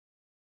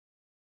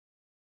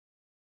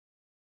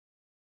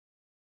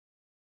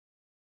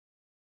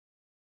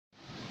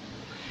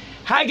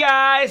Hi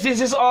guys, this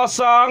is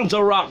Osang,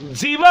 the Rock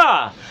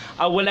Diva.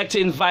 I would like to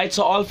invite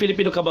to all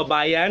Filipino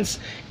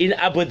kababayans in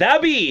Abu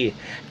Dhabi.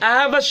 I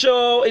have a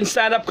show in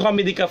stand-up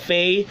comedy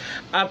cafe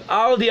at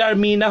DIAR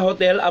MINA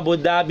Hotel, Abu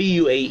Dhabi,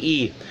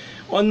 UAE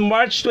on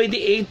March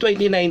 28,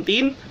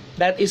 2019.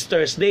 That is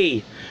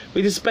Thursday,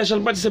 with the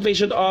special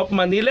participation of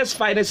Manila's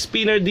finest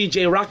spinner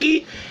DJ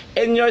Rocky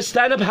and your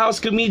stand-up house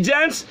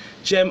comedians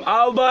JHEM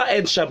ALBA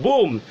and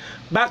Shaboom,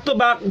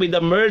 back-to-back with the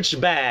merged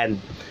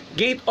band.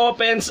 Gate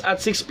opens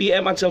at 6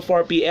 p.m. until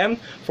 4 p.m.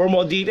 For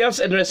more details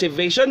and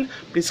reservation,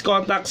 please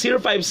contact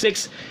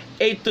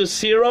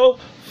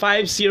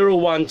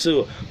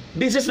 056-820-5012.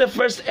 This is the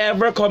first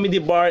ever comedy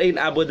bar in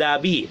Abu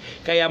Dhabi.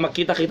 Kaya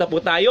magkita-kita po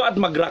tayo at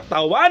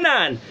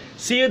magraktawanan.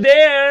 See you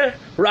there!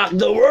 Rock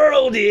the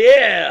world,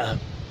 yeah!